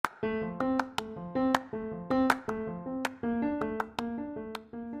Hi,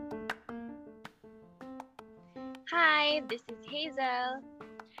 this is Hazel.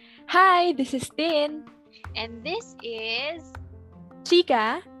 Hi, this is Tin. And this is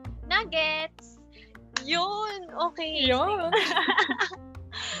Chika. Nuggets. Yun! Okay. Yun.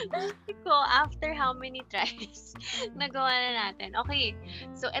 Gusto ko, after how many tries, nagawa na natin. Okay.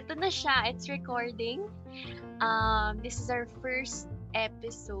 So, eto na siya. It's recording. This is our first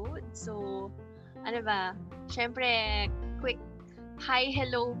episode. So, ano ba? Siyempre, quick hi,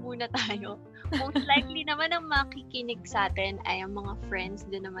 hello muna tayo. Most likely naman ang makikinig sa atin ay ang mga friends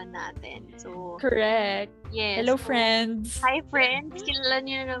din naman natin. So, correct. Yes. Hello, friends. Hi, friends. Kilala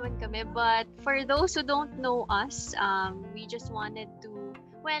niyo na naman kami. But for those who don't know us, we just wanted to,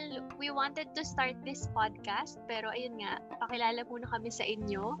 we wanted to start this podcast. Pero ayun nga, pakilala muna kami sa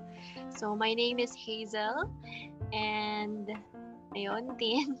inyo. So, my name is Hazel. And, ayun,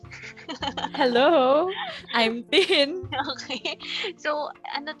 Tin. Hello, I'm Tin. Okay. So,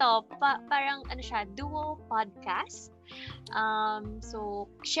 ano to? Parang, ano siya, duo podcast. So,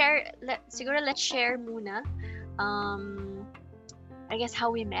 siguro let's share muna. I guess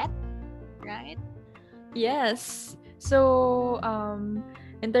how we met, right? Yes. So,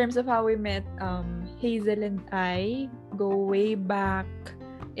 in terms of how we met, Hazel and I go way back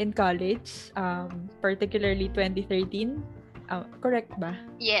in college, particularly 2013. Correct ba?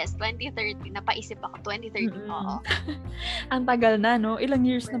 Yes, 2013. Napaisip ako, 2013. Oo. Ang tagal na, no? Ilang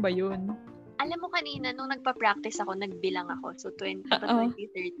years na ba yun? Alam mo kanina, nung nagpa-practice ako, nagbilang ako. So,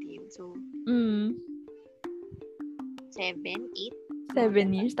 2013. So, 7, 8?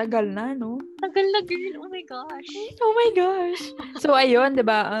 7 years. Tagal na, no? Tagal na, girl. Oh my gosh. Oh my gosh. So, ayun,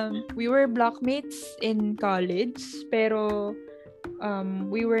 diba? We were blockmates in college, pero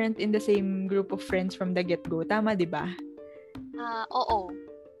we weren't in the same group of friends from the get-go. Tama, diba? Oo.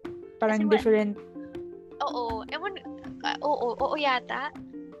 Parang kasi different. Oo. Ewan, oo yata.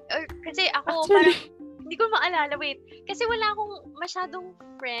 Or, kasi ako, Actually, parang, hindi ko maalala. Wait. Kasi wala akong masyadong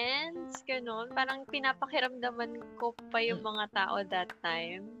friends. Ganon. Parang pinapakiramdaman ko pa yung mga tao that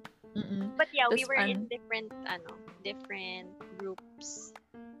time. But yeah, we were in different groups.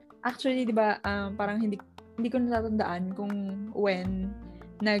 Actually, diba, parang hindi ko natatandaan kung when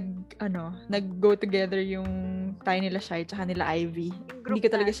nag-go together yung tayo nila Shai tsaka nila Ivy. Hindi ko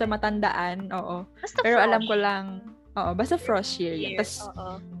talaga siya matandaan, oo. Basta pero Frosh. Alam ko lang, oo, basta Frosh year. Tapos,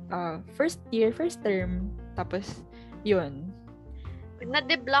 first term, tapos, yun.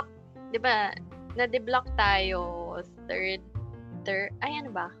 Na-deblock, di ba? Na-deblock tayo third term.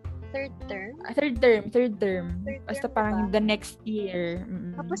 Third term? Third term. Basta parang the next year.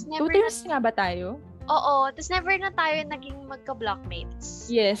 Tapos never 2 terms nga ba tayo? Oo. Tapos never na tayo naging magka-blockmates.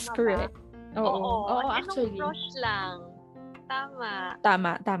 Yes, correct. Oo, actually. Frosh lang.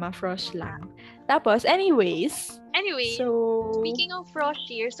 Tama, Frosh lang. Tapos, anyways. So, speaking of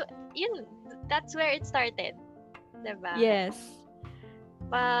Frosh year, so, yun, that's where it started. Diba? Yes.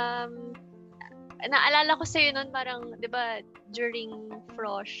 Naalala ko sa'yo nun parang, di ba, during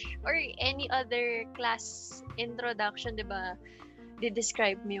Frosh or any other class introduction, di ba,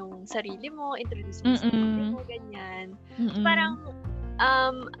 describe mo yung sarili mo, introduce mo yung sarili mo, ganyan. So, parang,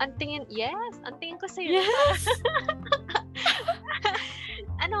 ang tingin ko sa'yo. Yes!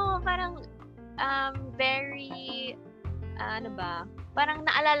 Parang, very, parang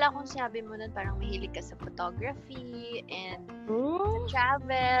naalala kong sabi mo nun, parang mahilig ka sa photography and sa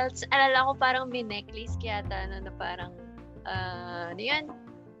travels. Alala ko parang may necklace kaya na parang,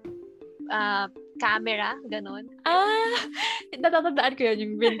 camera, ganon. Natatandaan ko yun,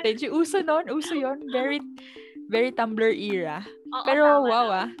 yung vintage. Yung uso yun. Very, very Tumblr era. Oo, pero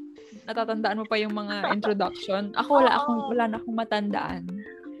wow natatandaan mo pa yung mga introduction. Ako wala na akong matandaan.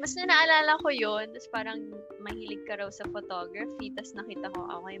 Mas naalala ko yun, tapos parang mahilig ka raw sa photography, tapos nakita ko,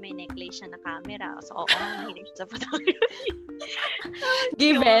 okay, may necklace siya na camera. So, mahilig siya sa photography.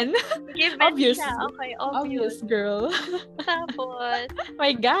 Given obvious siya. Okay, obvious girl. Tapos,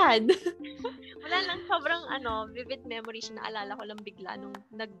 my God. Wala lang, sobrang vivid memory siya. Naalala ko lang bigla nung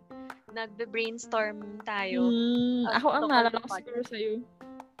nagbe-brainstorm tayo. Ako ang naalala ko siguro sa'yo.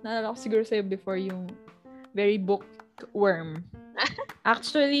 Naalala ko siguro sa'yo before yung very bookworm.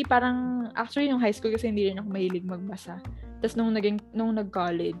 Actually, yung high school kasi hindi rin ako mahilig magbasa. Tapos nung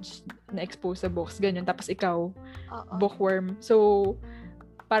nag-college, na-expose sa books, ganyan. Tapos ikaw, bookworm. So,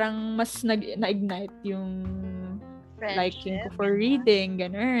 parang mas na-ignite yung liking ko for reading,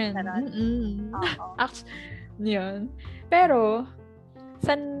 ganun. Yun. Pero,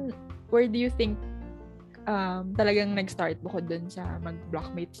 where do you think talagang nag-start bukod dun sa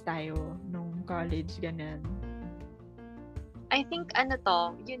mag-blockmates tayo nung college, ganun? I think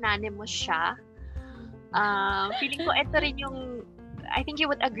unanimous siya. Feeling ko ito rin yung, I think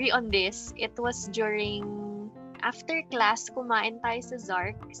you would agree on this. It was during, after class, kumain tayo sa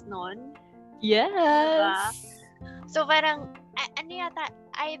Zarks noon. Yes! Diba? So parang, ano yata,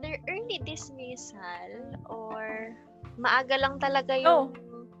 either early dismissal or maaga lang talaga yung,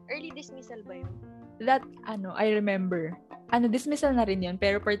 early dismissal ba yun? That, I remember. Dismissal na rin yun,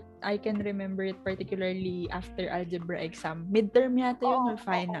 pero I can remember it particularly after algebra exam. Midterm yata yun or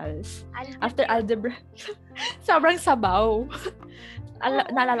finals. After algebra, sobrang sabaw.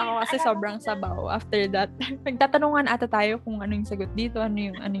 Naalala ko kasi sobrang sabaw. After that, nagtatanungan ata tayo kung ano yung sagot dito,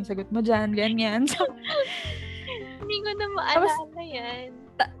 ano yung sagot mo dyan, ganyan. So, hindi ko na maalala yan.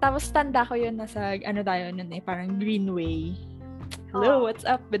 Tapos tanda ko yun, nasa, tayo nun parang Greenway. Hello, what's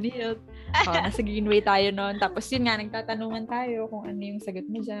up, Benil? Nasa Greenway tayo noon. Tapos yun nga, nagtatanungan tayo kung ano yung sagot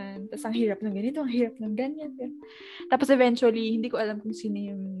mo dyan. Tapos ang hirap ng ganito, ang hirap ng ganyan. Tapos eventually, hindi ko alam kung sino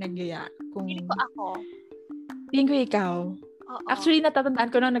yung nagyaya. Hindi ko ako. Feeling ko ikaw. Oo. Actually,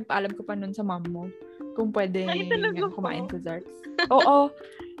 natatandaan ko na, nagpaalam ko pa noon sa mom mo kung pwede kumain sa Zarks. Oo.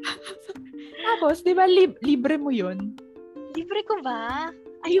 Tapos, di ba, libre mo yun? Libre ko ba?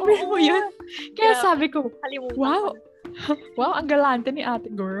 Libre mo yun? Kaya sabi ko, kalimutan wow, ang galante ni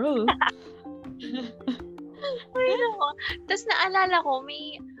ate girl. Ay, nako. Tapos naalala ko,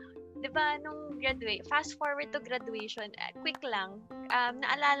 may, di ba, nung fast forward to graduation, quick lang,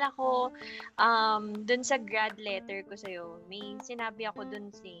 naalala ko, dun sa grad letter ko sa'yo, may sinabi ako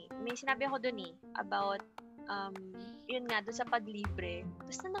dun about, yun nga, dun sa paglibre.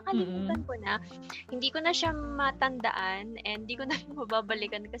 Basta nakalimutan ko na, hindi ko na siya matandaan, and hindi ko na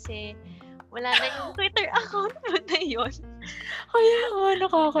mababalikan kasi, wala na yung Twitter account mo na yun. Kaya nga,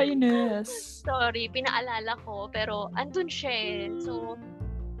 nakakainis. Sorry, pinaalala ko, pero andun siya. So,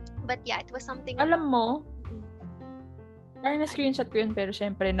 but yeah, it was something. Alam mo, parang na-screenshot ko yun, pero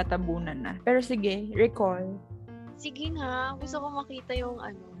syempre natabunan na. Pero sige, recall. Sige nga, gusto ko makita yung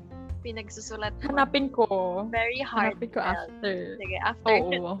pinagsusulat mo. Hanapin ko. Very hard. Hanapin ko after. Sige, after.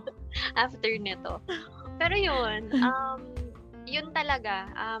 After nito. Pero yun, yun talaga,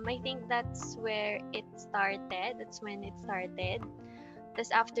 I think that's where it started. That's when it started.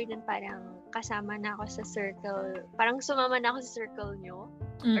 Tapos after nun, parang kasama na ako sa circle. Parang sumama na ako sa circle nyo.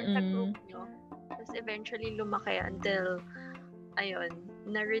 Or sa group nyo. Tapos eventually lumaki until, ayun,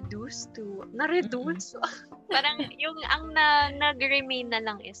 na-reduce. Parang yung ang nag-remain na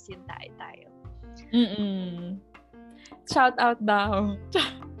lang is yung tayo. Shout out daw.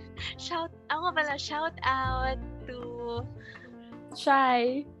 Shout out to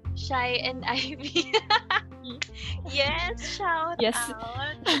Shy and Ivy. Yes, shout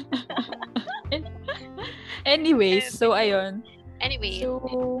out. Anyways, so ayun. So,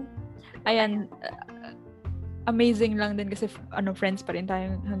 ayan, amazing lang din kasi friends pa rin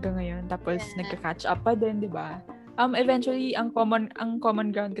tayo hanggang ngayon. Tapos nagka-catch up pa din, 'di ba? Eventually ang common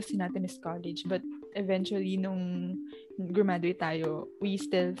ground kasi natin is college, but eventually nung graduate tayo, we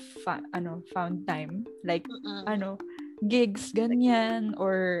still found time like gigs, ganyan,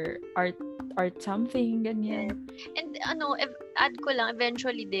 or art something, ganyan. And add ko lang,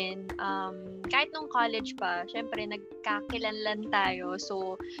 eventually din, kahit nung college pa, syempre, nagkakilanlan tayo.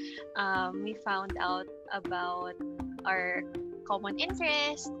 So, we found out about our common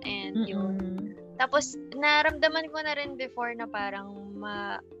interest, and yun. Tapos, naramdaman ko na rin before na parang,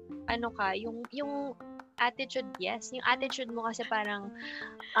 yung attitude, yes. Yung attitude mo kasi parang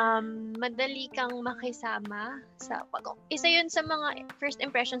madali kang makisama sa isa yun sa mga first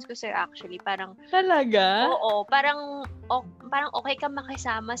impressions ko sa'yo actually. Parang talaga? Oo, parang okay kang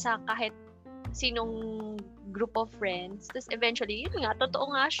makisama sa kahit sinong group of friends. Tapos eventually, yun nga, totoo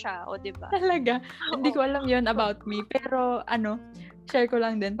nga siya. O, diba? Talaga? Hindi ko alam yun about me. Pero, share ko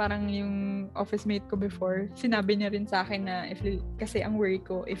lang din, parang yung office mate ko before, sinabi niya rin sa akin na kasi ang work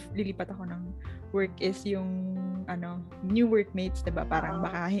ko, if lilipat ako ng work is yung new workmates, diba? Parang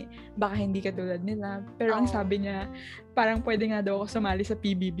baka hindi katulad nila. Pero ang sabi niya, parang pwede nga daw ako sumali sa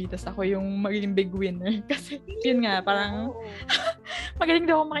PBB tapos ako yung magiging big winner. Kasi yun nga, parang magaling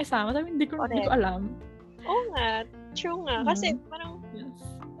daw ako makisama. Sabi, hindi ko alam. Oo nga, true nga. Kasi parang,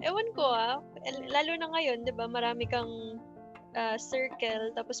 ewan ko lalo na ngayon, diba? Marami kang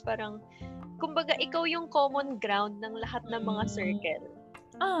circle, tapos parang, kumbaga, ikaw yung common ground ng lahat ng mga circle.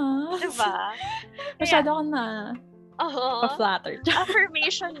 Diba? Masyado ako na pa-flattered.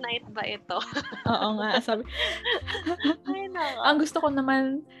 Affirmation night ba ito? Oo nga, sabi. Ay, nako. Ang gusto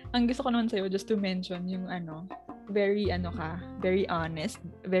ko naman sa'yo, just to mention, yung very very honest,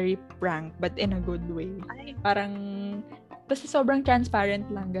 very frank, but in a good way. Ay. Parang, basta sobrang transparent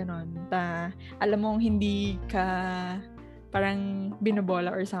lang ganon. Alam mong hindi ka parang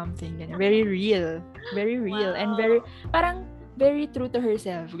binobola or something. Ganyan. Very real. Very real. And very, parang very true to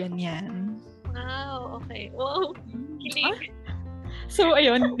herself. Ganyan. Wow, okay. Wow, kilig. So,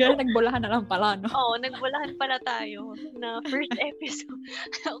 ayun, gano'n, nagbolahan na lang pala, no? Oo, nagbulahan pala tayo na first episode.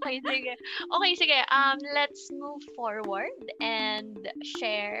 Okay, sige. Okay, sige. Let's move forward and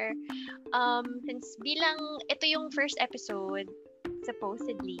share. Since bilang ito yung first episode,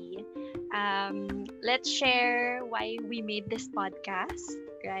 supposedly, let's share why we made this podcast,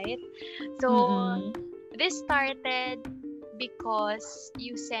 right? So, this started because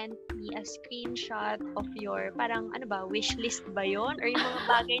you sent me a screenshot of your parang wish list ba yon or yung mga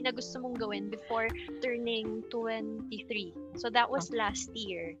bagay na gusto mong gawin before turning 23. So that was last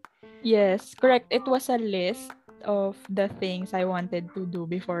year. Yes, correct. It was a list of the things I wanted to do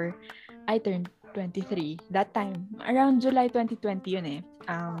before I turned 23. That time, around July 2020 yun eh.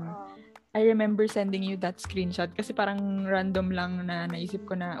 I remember sending you that screenshot kasi parang random lang na naisip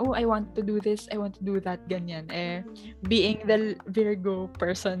ko na, I want to do this, I want to do that, ganyan. Being the Virgo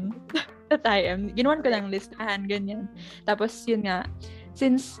person that I am, ginawan ko lang listahan, ganyan. Tapos yun nga,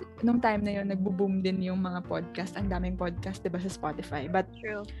 since nung time na yun, nagbo-boom din yung mga podcast, ang daming podcast, diba, sa Spotify.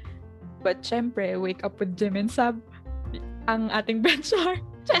 True. But syempre, Wake Up with Jim and Sab, ang ating benchmark.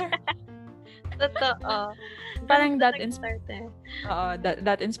 Totoo. Parang that inspired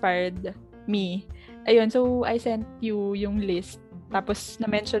that inspired me. Ayun, so I sent you yung list. Tapos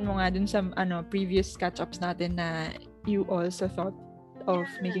na-mention mo nga dun sa previous catch-ups natin na you also thought of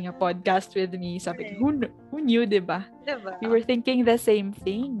making a podcast with me. Sabi ko, who knew, diba? We were thinking the same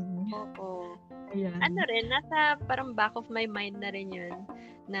thing. Oo. Ayan. Nasa parang back of my mind na rin yun.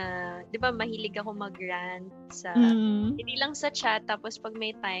 Na, di ba, mahilig ako mag-rant sa, hindi lang sa chat, tapos pag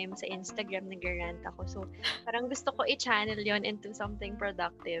may time sa Instagram, nag-rant ako. So, parang gusto ko i-channel yon into something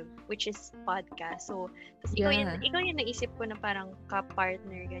productive, which is podcast. So, tapos ikaw yung naisip ko na parang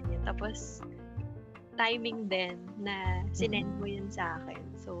ka-partner, ganyan. Tapos, timing din na sinend mo yun sa akin.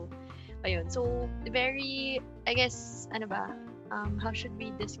 So, ayun. So, very, I guess, how should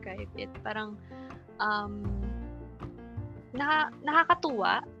we describe it? Parang,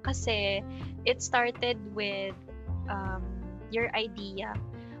 nakakatuwa kasi it started with your idea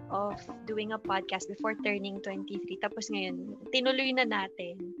of doing a podcast before turning 23. Tapos ngayon, tinuloy na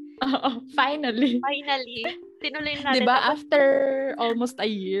natin. Finally. Tinuloy na natin. Diba, tapos, after almost a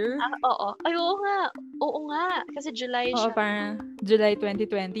year? Oo. Ay, oo nga. Kasi July siya. Parang July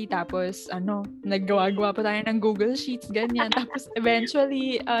 2020. Tapos, naggawa-gawa pa tayo ng Google Sheets, ganyan. Tapos,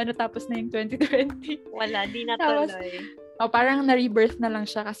 eventually, natapos na yung 2020. Wala, di natuloy. Parang na-rebirth na lang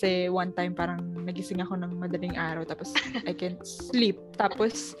siya kasi one time parang nagising ako ng madaling araw tapos I can't sleep.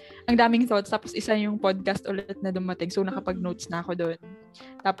 Tapos, ang daming thoughts. Tapos, isa yung podcast ulit na dumating. So, nakapag-notes na ako doon.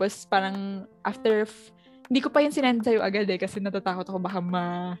 Tapos, parang after, hindi ko pa yun sinend sa'yo agad kasi natatakot ako baka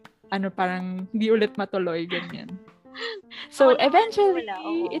parang hindi ulit matuloy, ganyan. So, eventually,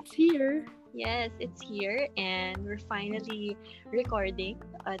 it's here. Yes, it's here and we're finally recording,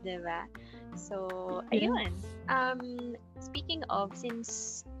 diba? So, ayun. Speaking of,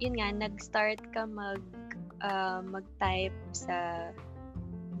 since yun nga, nag-start ka mag-type sa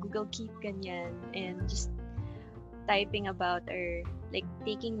Google Keep, ganyan, and just typing about or like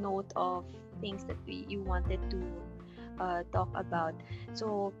taking note of things that you wanted to talk about.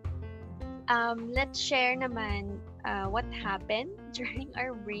 So, let's share naman what happened during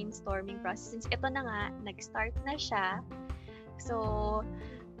our brainstorming process. Since ito na nga, nag-start na siya. So,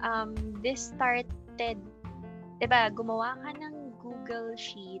 this started, diba, gumawa ka ng Google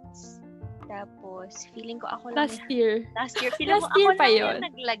Sheets. Tapos, feeling ko ako lang Last year. Feeling Last ko year ako pa lang yun.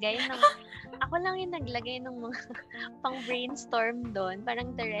 yung naglagay ng mga pang brainstorm doon.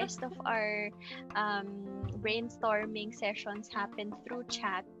 Parang the rest of our brainstorming sessions happened through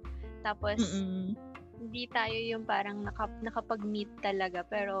chat. Tapos, hindi tayo yung parang nakapag-meet talaga.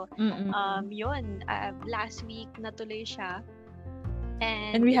 Pero, yun, last week natuloy siya.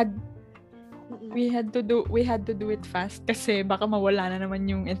 And we had to do it fast kasi baka mawala na naman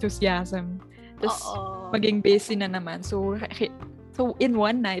yung enthusiasm. Tapos maging busy na naman. So in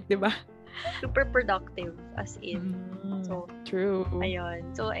one night, 'di ba? Super productive as in. So true.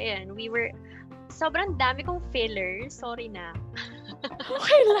 Ayun. So ayan, sobrang dami kong fillers. Sorry na.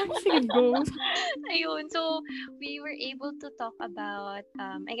 Okay lang, sige, go. Ayun, so we were able to talk about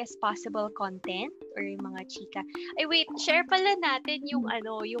I guess possible content or yung mga chika. Ay wait, share pala natin yung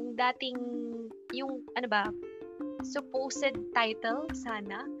yung dating supposed title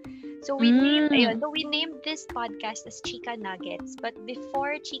sana. So we named this podcast as Chika Nuggets. But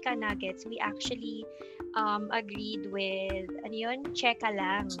before Chika Nuggets, we actually agreed with Cheka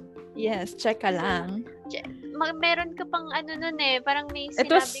lang. Yes, cheka lang. meron ka pang ano nun parang may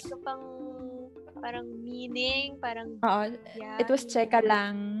sinabi ka pang parang meaning, parang it was cheka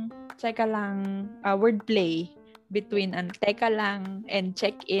lang, wordplay between teka lang and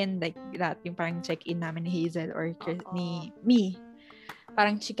check-in, like that, yung parang check-in namin ni Hazel or ni me.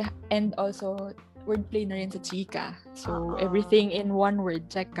 Parang chika, and also wordplay na rin sa chika. So, everything in one word,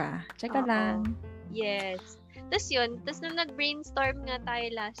 cheka lang. Yes. Tapos yun, nung nag-brainstorm nga tayo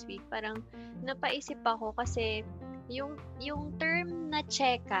last week, parang napaisip ako kasi yung term na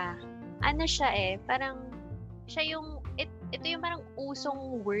cheka, ano siya parang siya yung, ito yung parang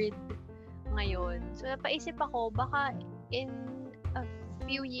usong word ngayon. So, napaisip ako, baka in a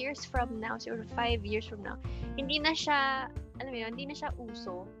few years from now, or 5 years from now, hindi na siya, alam mo yun, hindi na siya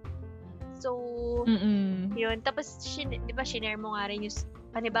uso. So, yun. Tapos, di ba, shinare mo nga rin yung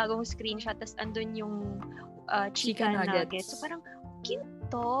panibagong screenshot, tapos andun yung chicken nuggets. So, parang, cute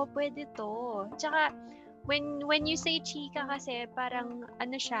to, pwede to. Tsaka, when you say chika kasi, parang,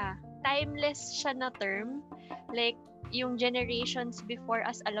 ano siya, timeless siya na term. Like, yung generations before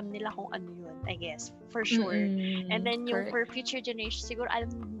us, alam nila kung ano yun, I guess, for sure. And then yung for future generations, siguro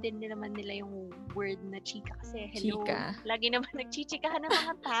alam din naman nila yung word na chika kasi, hello, lagi naman nagchichikahan ng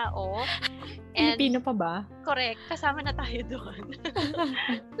mga tao. Filipino pa ba? Correct, kasama na tayo doon.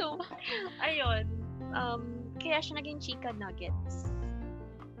 So, ayun, kaya siya naging chika nuggets.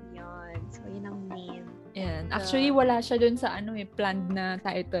 Yun, so yun ang name. Yan. Actually, wala siya dun sa planned na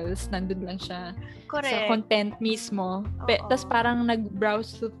titles. Nandun lang siya sa content mismo. Tapos parang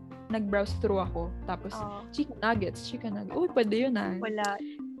nag-browse through ako. Tapos, chicken nuggets. Uy, pwede yun Wala.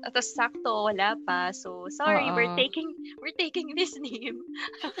 Tapos sakto, wala pa. So, sorry, we're taking this name.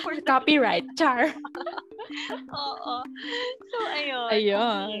 For copyright, char. Oo. So, ayun.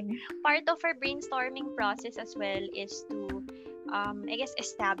 Okay. Part of our brainstorming process as well is to I guess,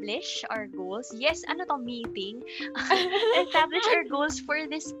 establish our goals. Yes, meeting? Establish our goals for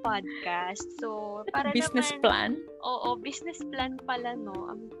this podcast. So, para business plan? Oo, business plan pala,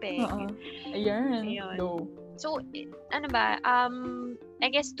 no? Ang peg. Ayun. No. So, I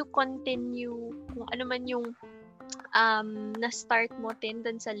guess to continue kung ano man yung na-start mo din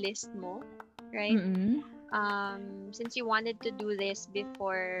dun sa list mo, right? Since you wanted to do this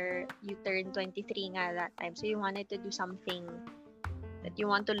before you turned 23 nga that time, so you wanted to do something that you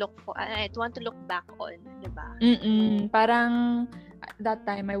want to look back on, diba? Parang that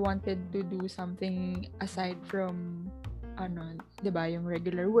time I wanted to do something aside from diba, yung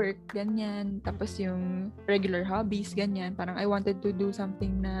regular work, ganyan, tapos yung regular hobbies, ganyan. Parang I wanted to do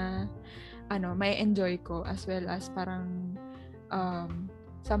something na may enjoy ko, as well as parang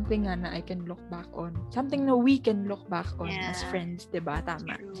something na I can look back on. Something na we can look back on as friends, diba?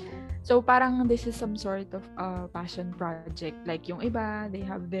 Tama. So, parang this is some sort of passion project. Like, yung iba, they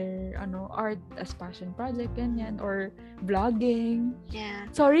have their art as passion project, ganyan. Or vlogging. Yeah.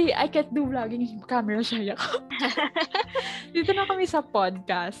 Sorry, I can't do vlogging. Camera shy ako. Dito na kami sa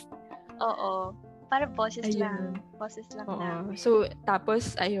podcast. Oo. Para boses lang. Boses lang namin. So,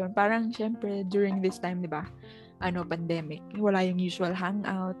 tapos, ayun, parang syempre, during this time, diba? Pandemic. Wala yung usual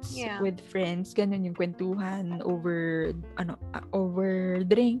hangouts with friends, ganyan, yung kwentuhan over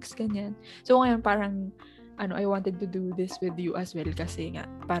drinks, ganyan. So, ngayon parang, I wanted to do this with you as well kasi nga,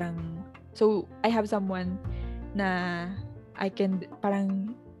 parang, so, I have someone na I can,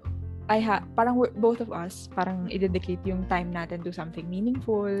 parang both of us, parang i-dedicate yung time natin to something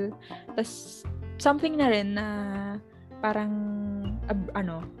meaningful. Tas, something na rin na, parang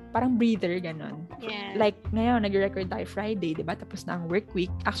breather, ganon. Yeah. Like, ngayon, nag-record tayo Friday, diba? Tapos na ang work week.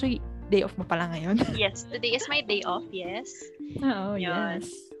 Actually, day off mo pala ngayon. Yes, today is my day off, yes. Oo, yes.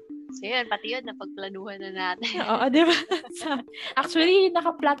 So, yun, pati yun, napagplanuhan na natin. Oo, diba? Actually,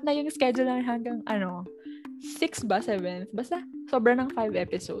 naka-plot na yung schedule na hanggang, 6 ba? 7? Basta, sobra ng 5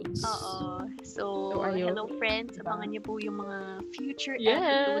 episodes. Oo. So hello friends, abangan niyo po yung mga future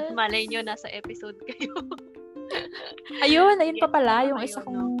episodes. Malay niyo, nasa episode kayo. ayun pa pala yung isa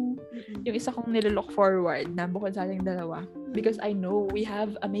kong nililook forward na bukod sa ating dalawa, because I know we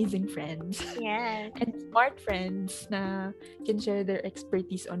have amazing friends and smart friends na can share their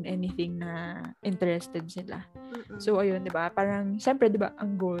expertise on anything na interested sila. So ayun, diba, parang syempre, diba,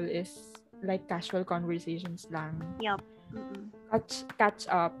 ang goal is like casual conversations lang, catch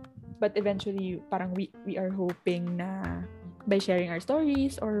up, but eventually parang we are hoping na by sharing our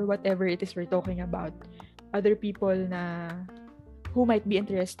stories or whatever it is we're talking about, other people na who might be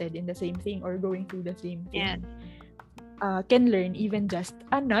interested in the same thing or going through the same thing can learn even just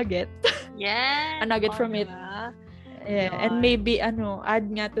a nugget. A nugget from it. And maybe add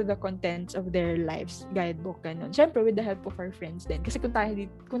nga to the contents of their lives, guidebook, ganun. Syempre with the help of our friends din. Kasi kung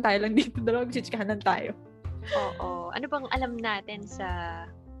tayo lang dito, dalawang chichikahan lang tayo. Oo. Ano bang alam natin sa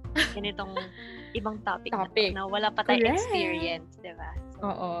ganitong ibang topic. Na wala pa tayong experience, di ba? So,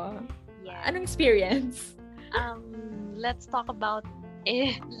 oo. Yeah. Anong experience? Let's talk about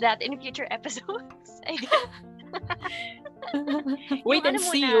that in future episodes, I guess. Wait and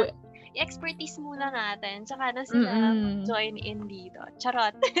see. I-expertise muna natin, tsaka na sila join in dito.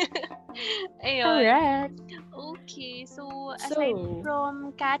 Charot. Ayun. Correct. Okay, so aside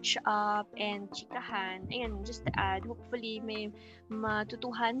from catch up and chikahan, ayan, just to add, hopefully may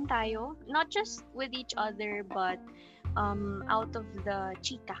matutuhan tayo, not just with each other, but out of the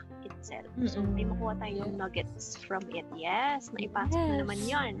chika itself. So, may makuha tayong nuggets from it. Yes, maipasok na naman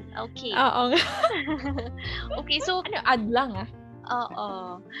yon. Okay. Oo. Okay, so add lang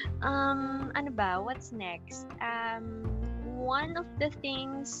Oo. Ano ba? What's next? One of the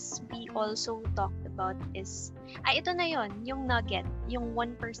things we also talked about is, ito na yon, yung nugget, yung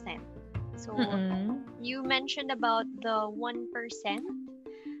 1%. So, you mentioned about the 1%.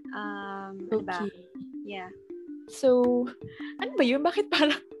 Ano ba? Yeah. So, ano ba yun? Bakit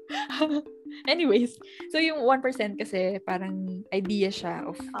parang... Anyways, so yung 1% kasi parang idea siya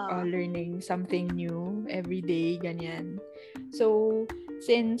of learning something new every day, ganyan. So,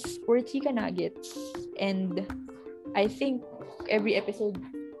 since we're Chika Nuggets, and I think every episode,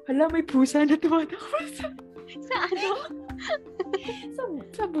 hala, may pusa na tumatakbo sa ano?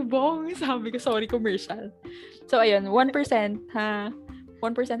 sa bubong. Sabi ko, sorry, commercial. So, ayun, 1% ha.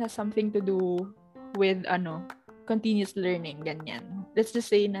 1% has something to do with, continuous learning, ganyan. Let's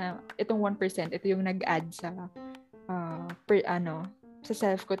just say na itong 1%, ito yung nag-add sa sa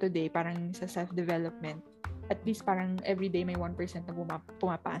self ko today, parang sa self-development. At least parang everyday may 1% na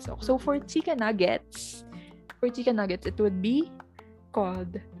pumapasok. So for Chika Nuggets, it would be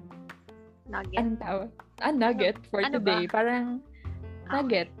called Nugget. Anong tawag? Nugget for today. Ba? Parang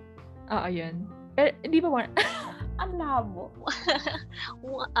nugget. Oo, yun. Pero hindi ba ang labo.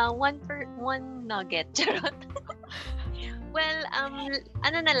 One nugget. Charot. Well,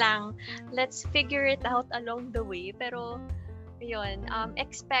 ano na lang, let's figure it out along the way. Pero, yun,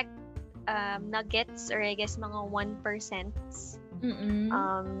 expect nuggets or I guess mga 1%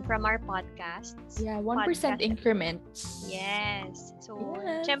 from our podcasts. Yeah, 1% increments. Yes. So,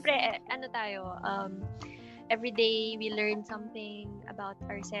 syempre, ano tayo, every day we learn something about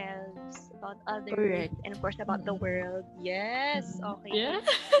ourselves, about others, correct, and of course about the world. Yes. Okay. Yes.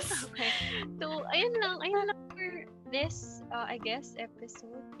 Okay. So, ayun lang for this, I guess,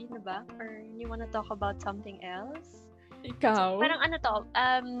 episode. Yun na ba? Or you wanna talk about something else? Ikaw? So, parang ano to,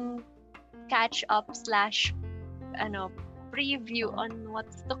 catch up / preview on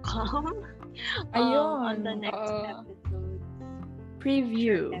what's to come on the next episode.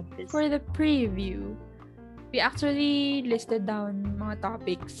 Preview. For the preview, we actually listed down mga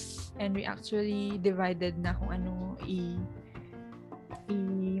topics and we actually divided na kung ano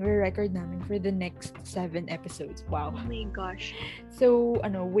i-record namin for the next 7 episodes. Wow. Oh my gosh. So,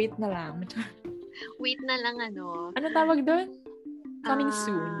 wait na lang. Wait na lang, Ano tawag doon? Coming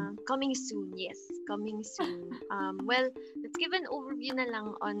soon. Coming soon, yes. Coming soon. Well, let's give an overview na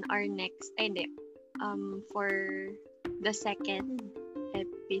lang on our next, for the second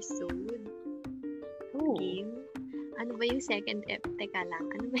episode. Oh. Game. Ano ba yung second Teka lang.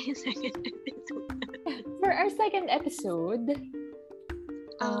 Ano ba yung second episode? For our second episode,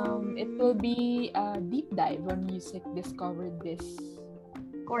 it will be a deep dive on music discovered this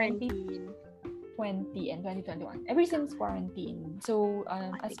quarantine. 2020 and 2021. Ever since quarantine. So,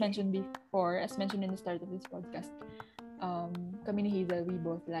 as mentioned before, as mentioned in the start of this podcast, kami ni Hazel, we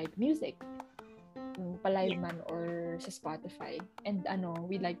both like music. Pa-live man or sa Spotify. And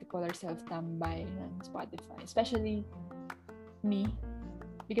we like to call ourselves tambay ng Spotify. Especially me.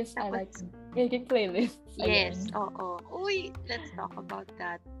 Because I like making playlists. Yes, oo. Uy, let's talk about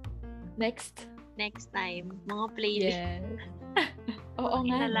that. Next time. Mga playlists. Yes. Oo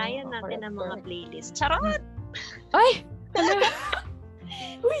nga. Inalayan natin ang mga playlists. Charot! Ay!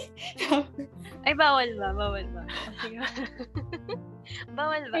 Uy! Ay, bawal ba? Sige.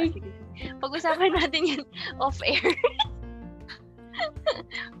 Bawal ba? Sige. Pag-usapan natin yan off-air.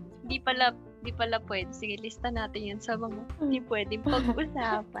 Di pala pwede. Sige, lista natin yan sa mga hindi pwedeng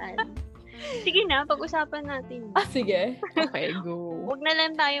pag-usapan. Sige na, pag-usapan natin. Sige. Okay, go. Huwag na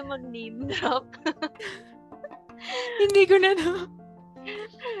lang tayo mag-name drop. Hindi ko na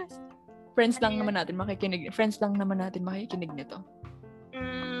Friends lang naman natin makikinig nito.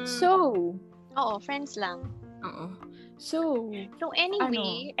 So, oo, friends lang. Oo. So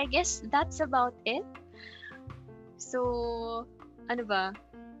anyway, I guess that's about it. So, ano ba?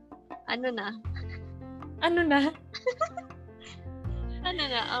 Ano na?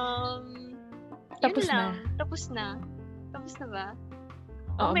 Tapos Yun lang. na. Tapos na. Tapos na ba?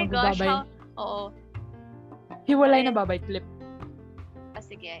 Oo, Oh my gosh, magbabay. Oo. Hiwalay na babay clip.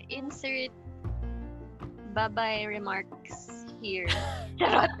 Sige. Insert bye-bye remarks here.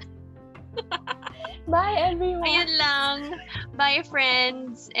 Charot. Bye, everyone! Ayun lang. Bye,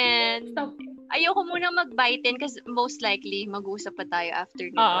 friends. And Stop. ayoko muna mag-bite kasi most likely mag-uusap pa tayo after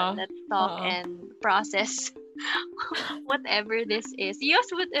nito. Let's talk and process whatever this is.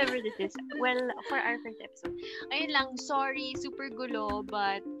 Yes, whatever this is. Well, for our first episode. Ayun lang. Sorry, super gulo.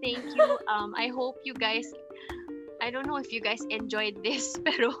 But thank you. I hope you guys, I don't know if you guys enjoyed this,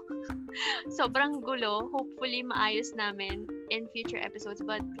 pero sobrang gulo. Hopefully, maayos namin in future episodes.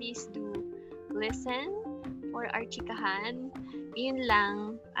 But please do listen for our chikahan. Yun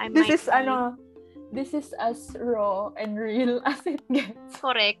lang. This is as raw and real as it gets.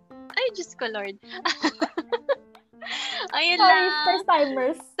 Correct. Ay, Diyos ko, Lord. Ayun Sorry, lang.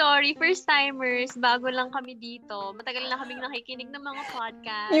 first-timers. Sorry, first-timers. Bago lang kami dito. Matagal na kaming nakikinig ng mga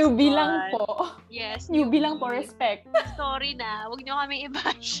podcast. Newbie lang po. Yes, Newbie lang po, respect. Sorry na. Huwag niyo kami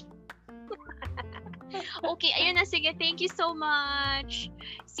i-bash. Okay, ayun na. Sige, thank you so much.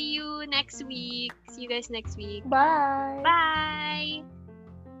 See you next week. See you guys next week. Bye! Bye!